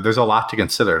 there's a lot to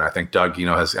consider. And I think Doug,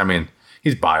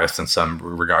 he's biased in some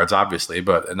regards, obviously,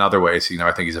 but in other ways,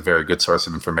 I think he's a very good source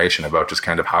of information about just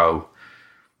kind of how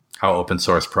open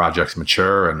source projects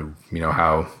mature and,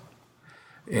 how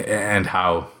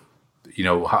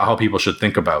people should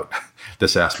think about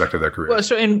this aspect of their career. Well,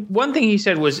 and one thing he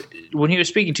said was when he was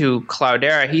speaking to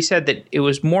Cloudera, he said that it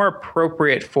was more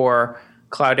appropriate for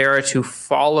Cloudera to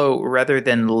follow rather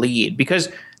than lead, because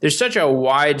there's such a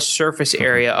wide surface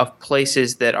area of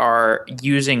places that are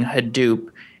using Hadoop,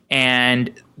 and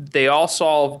they all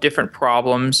solve different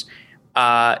problems.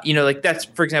 Like that's,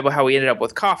 for example, how we ended up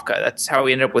with Kafka. That's how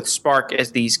we ended up with Spark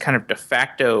as these kind of de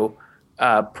facto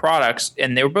products,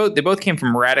 and they both came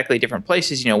from radically different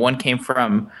places. One came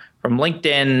from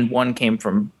LinkedIn, one came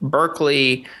from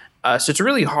Berkeley. So it's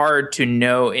really hard to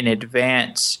know in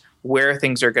advance where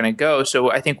things are going to go.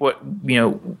 So I think one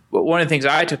of the things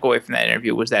I took away from that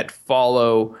interview was that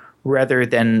follow rather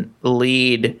than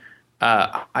lead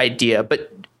idea.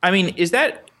 But I mean, is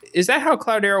that how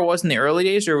Cloudera was in the early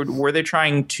days, or were they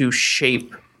trying to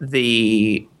shape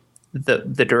the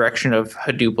direction of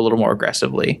Hadoop a little more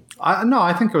aggressively? No,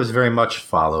 I think it was very much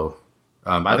follow.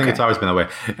 I think it's always been that way.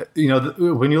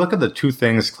 When you look at the two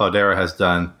things Cloudera has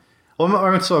done,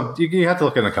 well, so you have to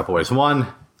look at it in a couple ways. One,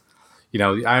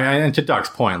 and to Doug's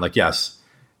point, like, yes,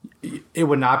 it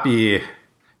would not be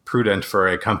prudent for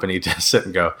a company to sit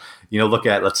and go, look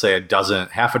at, let's say,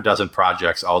 half a dozen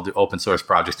projects, all do open source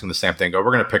projects doing the same thing. Go,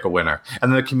 we're going to pick a winner, and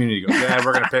then the community goes, yeah,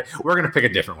 we're going to pick a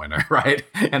different winner, right?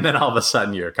 And then all of a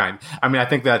sudden I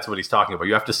think that's what he's talking about.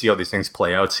 You have to see how these things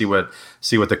play out, see what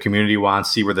the community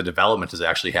wants, see where the development is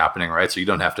actually happening, right? So you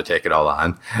don't have to take it all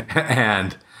on,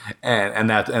 and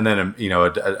then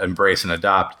embrace and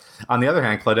adopt. On the other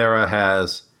hand, Cloudera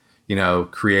has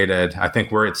created, I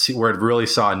think where it really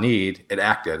saw a need, it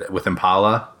acted with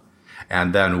Impala,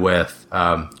 and then with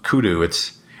Kudu,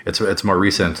 it's more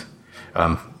recent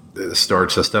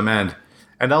storage system, and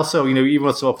also even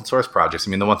with some open source projects.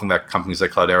 I mean, the one thing that companies like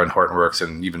Cloudera and Hortonworks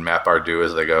and even MapR do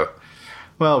is they go,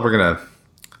 well, we're gonna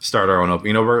start our own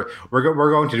open.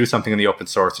 We're going to do something in the open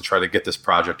source to try to get this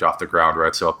project off the ground,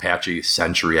 right? So Apache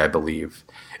Sentry, I believe,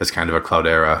 is kind of a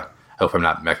Cloudera. I hope I'm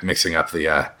not mixing up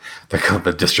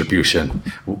the distribution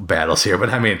battles here, but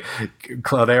I mean,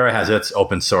 Cloudera has its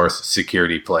open source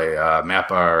security play.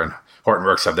 MapR and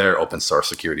Hortonworks have their open source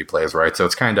security plays, right? So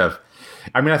it's kind of,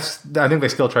 I think they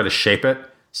still try to shape it,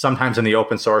 sometimes in the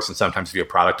open source and sometimes via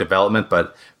product development,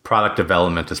 but product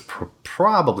development is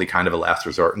probably kind of a last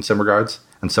resort in some regards,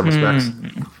 in some respects.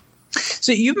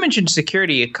 So you've mentioned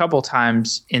security a couple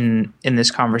times in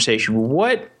this conversation.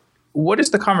 What is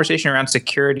the conversation around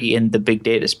security in the big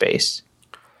data space?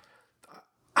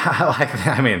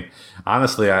 I mean,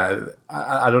 honestly,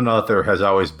 I don't know if there has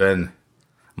always been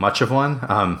much of one.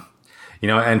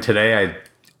 And today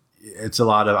it's a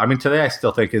lot of. I mean, today I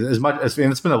still think as much as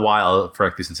it's been a while,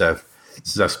 frankly, since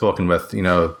I've spoken with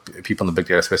people in the big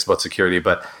data space about security.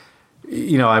 But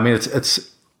I mean,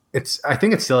 it's. I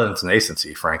think it's still in its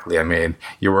nascency. Frankly, I mean,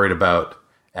 you're worried about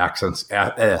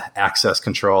access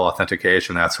control,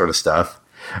 authentication, that sort of stuff.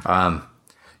 But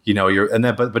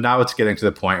now it's getting to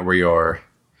the point where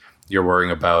you're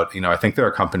worrying about, I think there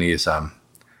are companies,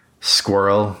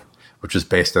 Squirrel, which is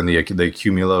based on the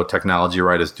Cumulo technology,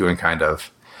 right, is doing kind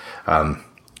of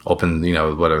open,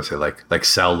 what I would say, like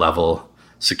cell level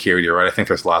security, right? I think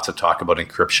there's lots of talk about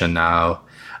encryption now.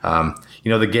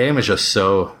 The game is just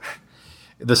so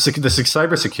the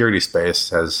cybersecurity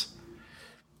space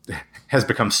has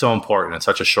become so important in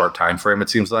such a short time frame, it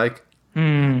seems like.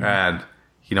 And,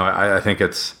 I think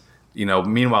it's,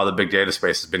 meanwhile, the big data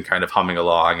space has been kind of humming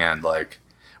along and like,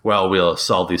 well, we'll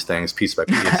solve these things piece by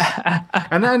piece.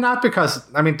 And then not because,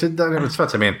 I mean, to the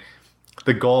expense, I mean,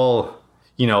 the goal,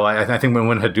 I think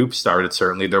when Hadoop started,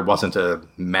 certainly there wasn't a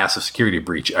massive security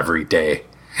breach every day.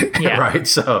 Yeah. Right.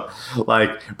 So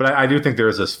but I do think there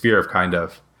is this fear of kind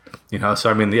of, so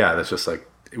I mean, yeah, that's just like,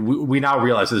 we now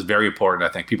realize it's very important.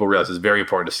 I think people realize it's very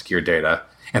important to secure data,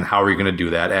 and how are you going to do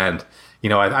that? And,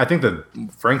 I think that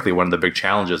frankly, one of the big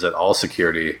challenges that all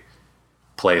security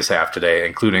plays have today,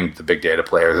 including the big data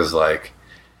players, is like,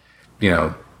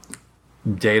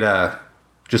 data,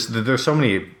 just there's so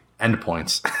many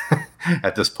endpoints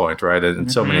at this point, right? And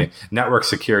so many network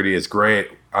security is great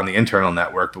on the internal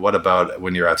network, but what about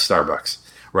when you're at Starbucks,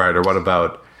 right? Or what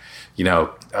about,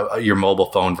 your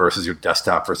mobile phone versus your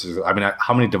desktop versus,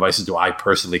 how many devices do I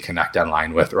personally connect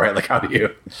online with, right? Like, how do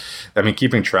you,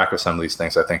 keeping track of some of these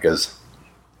things, I think, is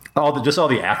all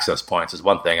the access points is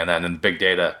one thing. And then in big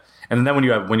data, and then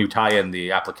when you tie in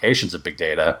the applications of big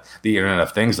data, the Internet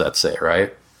of Things, let's say,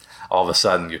 right? All of a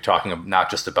sudden you're talking not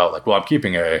just about like, well, I'm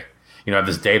keeping I have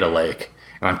this data lake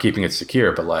and I'm keeping it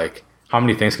secure, but like, how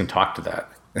many things can talk to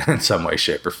that in some way,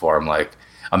 shape, or form? Like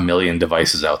 1 million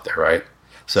devices out there, right?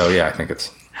 So yeah, I think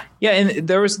it's. Yeah, and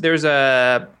there's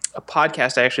a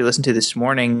podcast I actually listened to this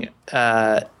morning.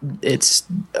 It's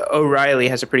O'Reilly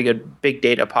has a pretty good big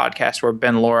data podcast where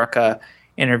Ben Lorica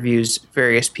interviews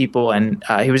various people, and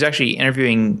he was actually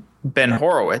interviewing Ben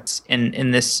Horowitz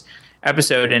in this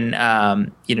episode,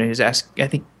 and he was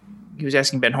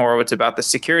asking Ben Horowitz about the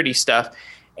security stuff,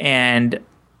 and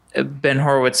Ben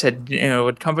Horowitz said,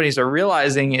 what companies are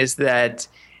realizing is that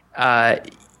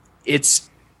it's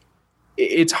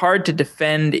hard to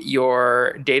defend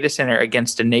your data center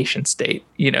against a nation state.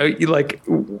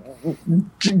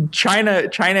 China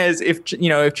is, if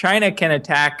China can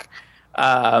attack,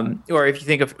 or if you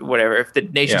think of whatever, if the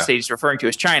nation state is referring to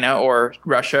as China or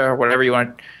Russia or whatever you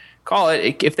want to call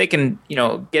it, if they can,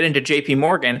 get into JP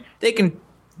Morgan, they can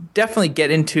definitely get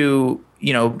into,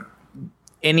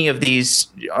 any of these,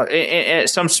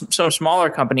 some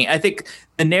smaller company. I think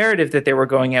the narrative that they were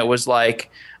going at was like,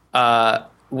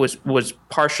 was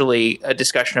partially a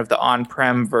discussion of the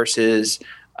on-prem versus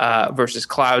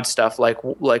cloud stuff.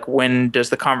 Like when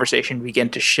does the conversation begin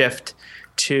to shift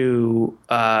to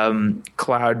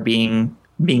cloud being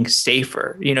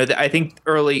safer? I think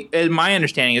my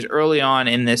understanding is early on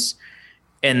in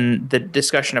the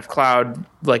discussion of cloud,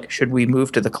 like should we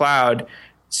move to the cloud?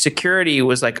 Security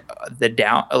was like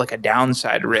a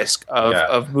downside risk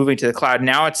of moving to the cloud.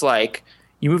 Now it's like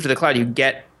you move to the cloud, you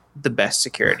get the best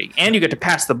security, and you get to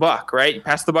pass the buck, right? You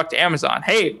pass the buck to Amazon.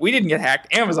 Hey, we didn't get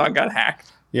hacked. Amazon got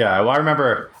hacked. Yeah, well, I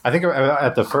remember, I think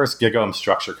at the first GigaOM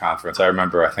Structure conference,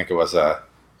 I think it was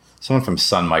someone from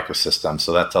Sun Microsystems,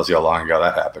 so that tells you how long ago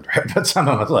that happened, right? But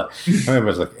someone was like, it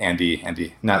was like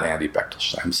not Andy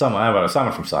Bechtolsheim,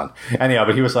 someone from Sun. Anyhow,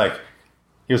 but he was like,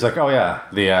 oh yeah,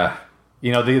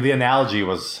 the analogy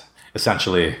was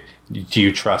essentially, do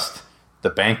you trust the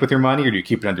bank with your money, or do you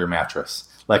keep it under your mattress?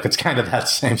 Like, it's kind of that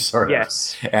same sort of.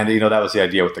 Yes. And, that was the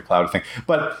idea with the cloud thing.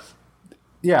 But,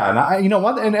 yeah, and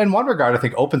in one regard, I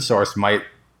think open source might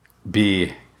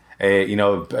be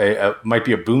might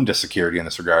be a boon to security in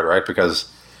this regard, right?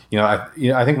 Because,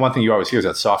 I think one thing you always hear is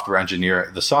that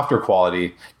the software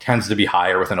quality tends to be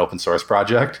higher with an open source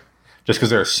project, just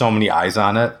because there are so many eyes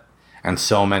on it and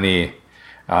so many.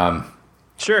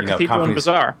 Sure, people in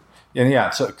Bazaar. And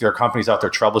yeah, so there are companies out there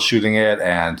troubleshooting it,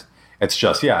 and it's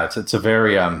just, it's a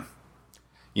very,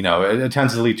 it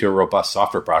tends to lead to a robust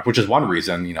software product, which is one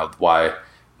reason, why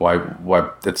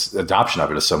its adoption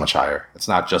of it is so much higher. It's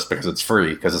not just because it's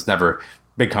free, because it's never,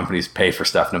 big companies pay for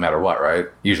stuff no matter what, right?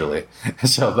 Usually.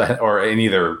 Or in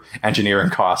either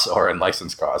engineering costs or in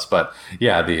license costs. But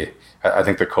yeah, I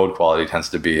think the code quality tends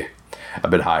to be a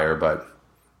bit higher, but,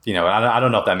 I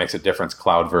don't know if that makes a difference,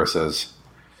 cloud versus,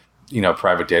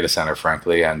 private data center,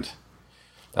 frankly. And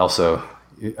also,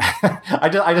 I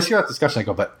just hear that discussion. I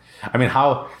go, but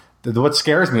what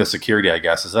scares me with security, I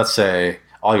guess, is let's say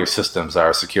all your systems are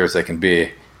as secure as they can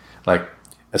be. Like,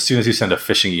 as soon as you send a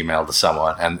phishing email to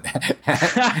someone and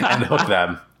hook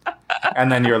them,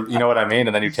 and then you know what I mean?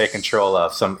 And then you take control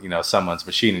of someone's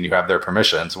machine and you have their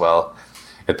permissions. Well,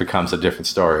 it becomes a different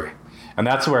story. And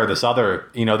that's where this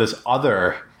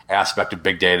other aspect of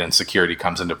big data and security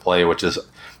comes into play, which is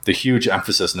the huge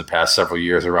emphasis in the past several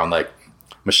years around like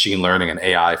machine learning and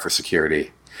AI for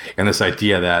security. And this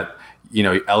idea that,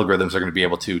 algorithms are going to be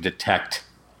able to detect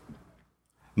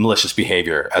malicious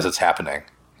behavior as it's happening,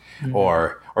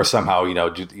 or somehow,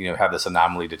 have this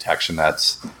anomaly detection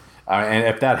that's, and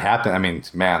if that happened,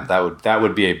 man, that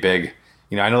would be a big,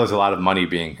 I know there's a lot of money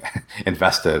being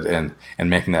invested in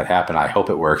making that happen. I hope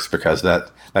it works, because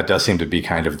that does seem to be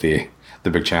kind of the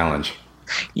big challenge.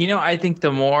 I think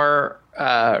the more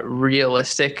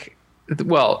realistic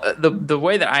Well, the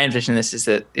way that I envision this is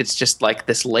that it's just like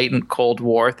this latent Cold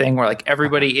War thing where like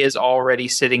everybody is already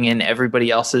sitting in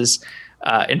everybody else's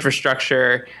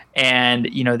infrastructure, and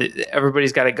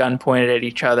everybody's got a gun pointed at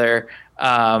each other.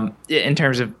 In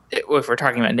terms of if we're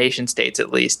talking about nation states,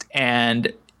 at least,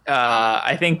 and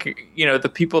I think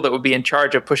the people that would be in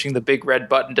charge of pushing the big red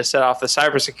button to set off the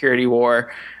cybersecurity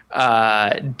war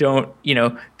don't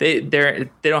they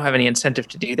don't have any incentive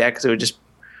to do that because it would just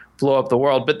blow up the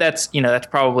world. But that's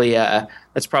probably a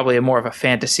more of a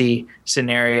fantasy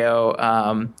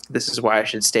scenario. This is why I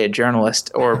should stay a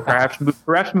journalist, or perhaps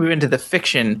move into the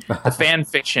fiction, the fan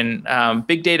fiction,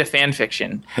 big data fan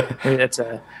fiction. Maybe that's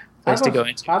a place to go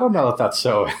into. I don't know if that's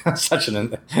such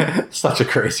a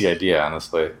crazy idea,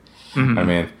 honestly. Mm-hmm. I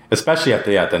mean, especially at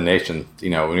the nation,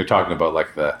 when you're talking about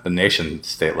like the nation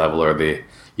state level or the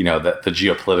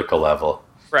geopolitical level,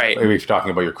 right? Maybe if you're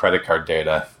talking about your credit card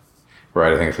data,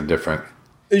 right? I think it's a different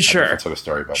sort of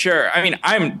story. But sure, I mean,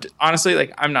 I'm honestly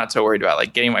like I'm not so worried about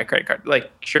like getting my credit card.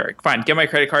 Like, sure, fine, get my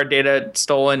credit card data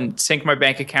stolen, sync my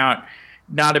bank account.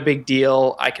 Not a big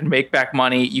deal. I can make back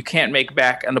money. You can't make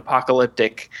back an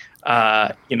apocalyptic,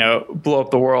 blow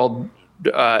up the world,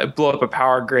 blow up a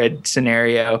power grid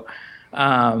scenario.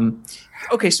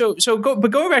 Okay,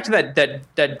 but going back to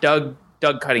that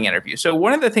Doug Cutting interview. So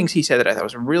one of the things he said that I thought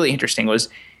was really interesting was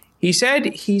he said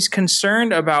he's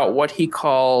concerned about what he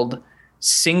called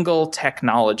single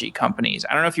technology companies.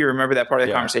 I don't know if you remember that part of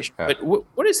the conversation, but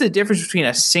what is the difference between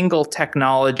a single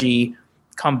technology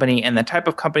company and the type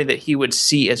of company that he would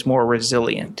see as more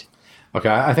resilient? Okay,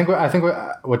 I think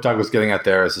what Doug was getting at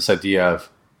there is this idea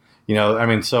of,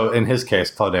 so in his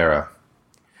case, Cloudera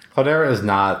is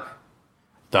not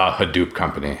the Hadoop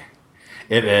company.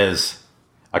 It is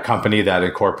a company that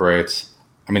incorporates.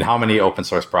 I mean, how many open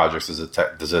source projects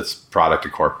does its product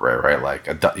incorporate? Right, like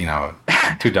 24.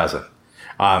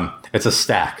 It's a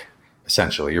stack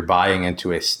essentially. You're buying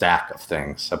into a stack of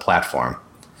things, a platform.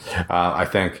 I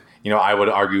think. I would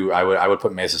argue I would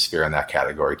put Mesosphere in that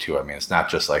category too. I mean, it's not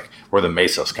just like we're the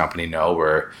Mesos company. No,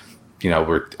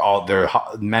 there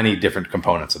are many different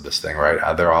components of this thing,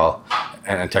 right? They're all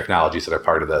and technologies that are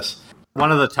part of this.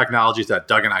 One of the technologies that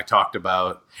Doug and I talked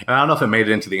about, and I don't know if it made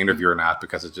it into the interview or not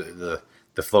because the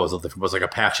flow was a little different, was like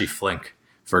Apache Flink,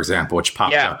 for example, which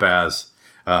popped up as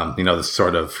this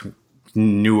sort of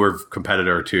newer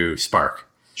competitor to Spark.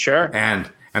 Sure. And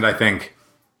I think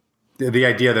the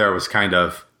idea there was kind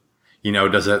of,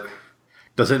 does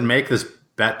it make this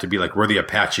bet to be like we're the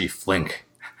Apache Flink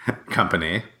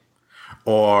company,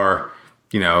 or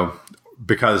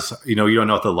because you don't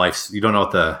know what the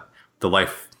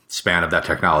lifespan of that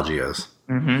technology is.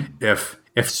 Mm-hmm.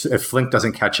 If Flink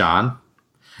doesn't catch on,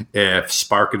 if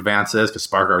Spark advances, because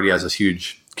Spark already has this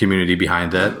huge community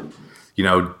behind it,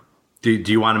 do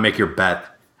you want to make your bet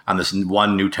on this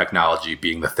one new technology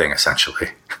being the thing essentially?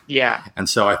 Yeah. And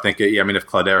so I think if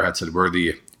Cloudera had said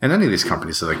and any of these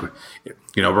companies said like,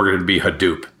 we're going to be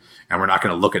Hadoop and we're not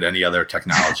going to look at any other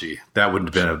technology, that would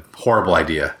have been a horrible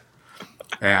idea.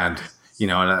 And,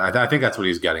 and I think that's what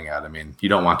he's getting at. I mean, you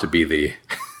don't want to be the,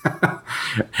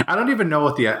 I don't even know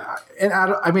what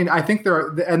I think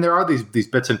there are these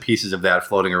bits and pieces of that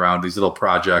floating around, these little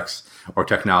projects or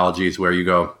technologies where you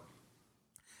go,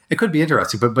 it could be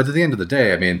interesting, but at the end of the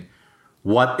day, I mean,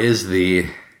 what is the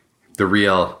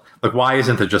real, like, why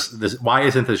isn't this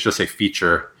just a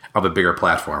feature of a bigger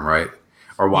platform, right?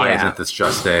 Or why isn't this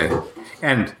just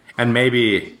and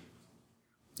maybe,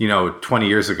 20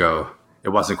 years ago, it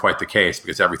wasn't quite the case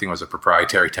because everything was a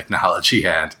proprietary technology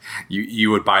and you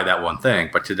would buy that one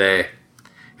thing. But today,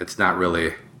 that's not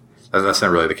really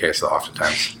the case though,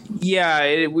 oftentimes.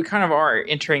 Yeah, we kind of are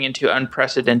entering into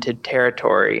unprecedented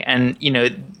territory. And,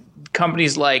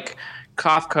 companies like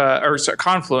Kafka or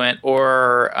Confluent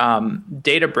or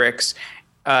Databricks,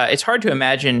 it's hard to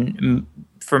imagine,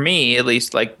 for me at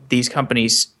least, like these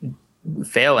companies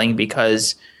failing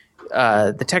because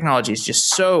the technology is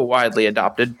just so widely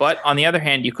adopted. But on the other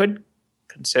hand, you could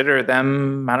consider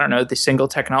them, I don't know, the single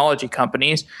technology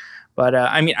companies. But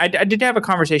I did have a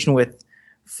conversation with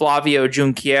Flavio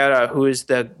Junqueira, who is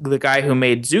the guy who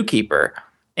made Zookeeper.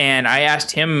 And I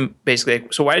asked him basically,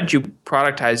 so why did you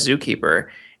productize Zookeeper?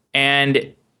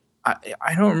 And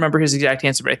I don't remember his exact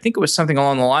answer, but I think it was something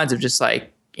along the lines of just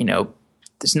like,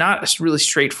 there's not a really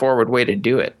straightforward way to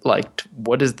do it. Like,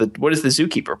 what is the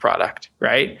Zookeeper product,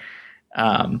 right?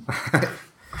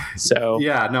 So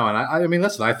yeah, no, and I mean,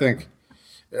 listen, I think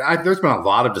there's been a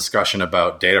lot of discussion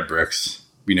about Databricks,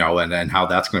 and how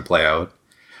that's going to play out,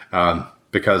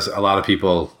 because a lot of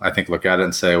people, I think, look at it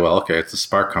and say, well, okay, it's a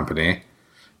Spark company,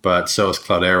 but so is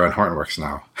Cloudera and Hortonworks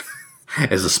now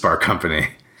is a Spark company.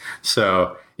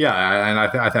 So Yeah, and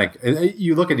I think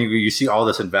you look at you see all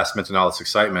this investment and all this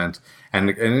excitement,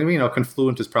 and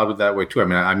Confluent is probably that way too. I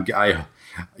mean,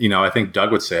 I think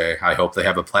Doug would say, I hope they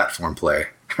have a platform play,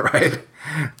 right?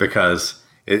 Because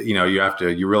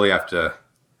you really have to,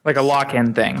 like a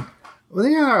lock-in thing. Well,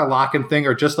 yeah, a lock-in thing,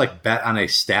 or just like bet on a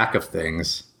stack of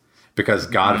things, because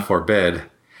God forbid,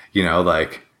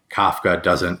 like Kafka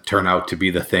doesn't turn out to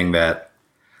be the thing that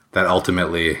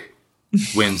ultimately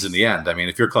wins in the end. I mean,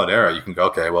 if you're Cloudera, you can go,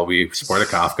 okay, well, we support a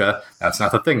Kafka. That's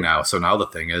not the thing now. So now the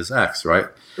thing is X, right?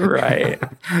 Right.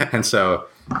 And so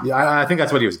I think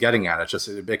that's what he was getting at. It's just,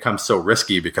 it becomes so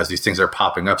risky because these things are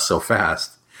popping up so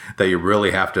fast that you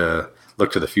really have to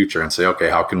look to the future and say, okay,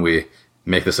 how can we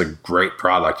make this a great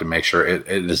product and make sure it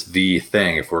is the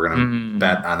thing if we're going to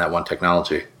bet on that one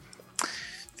technology.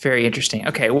 Very interesting.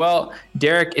 Okay, well,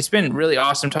 Derrick, it's been really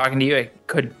awesome talking to you. I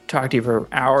could talk to you for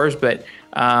hours, but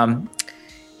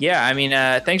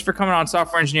thanks for coming on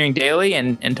Software Engineering Daily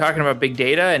and talking about big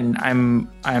data. And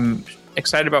I'm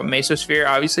excited about Mesosphere,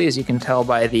 obviously, as you can tell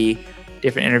by the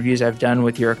different interviews I've done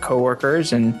with your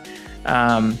coworkers, and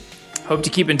hope to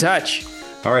keep in touch.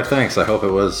 All right, thanks. I hope it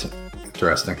was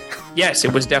interesting. Yes,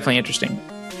 it was definitely interesting.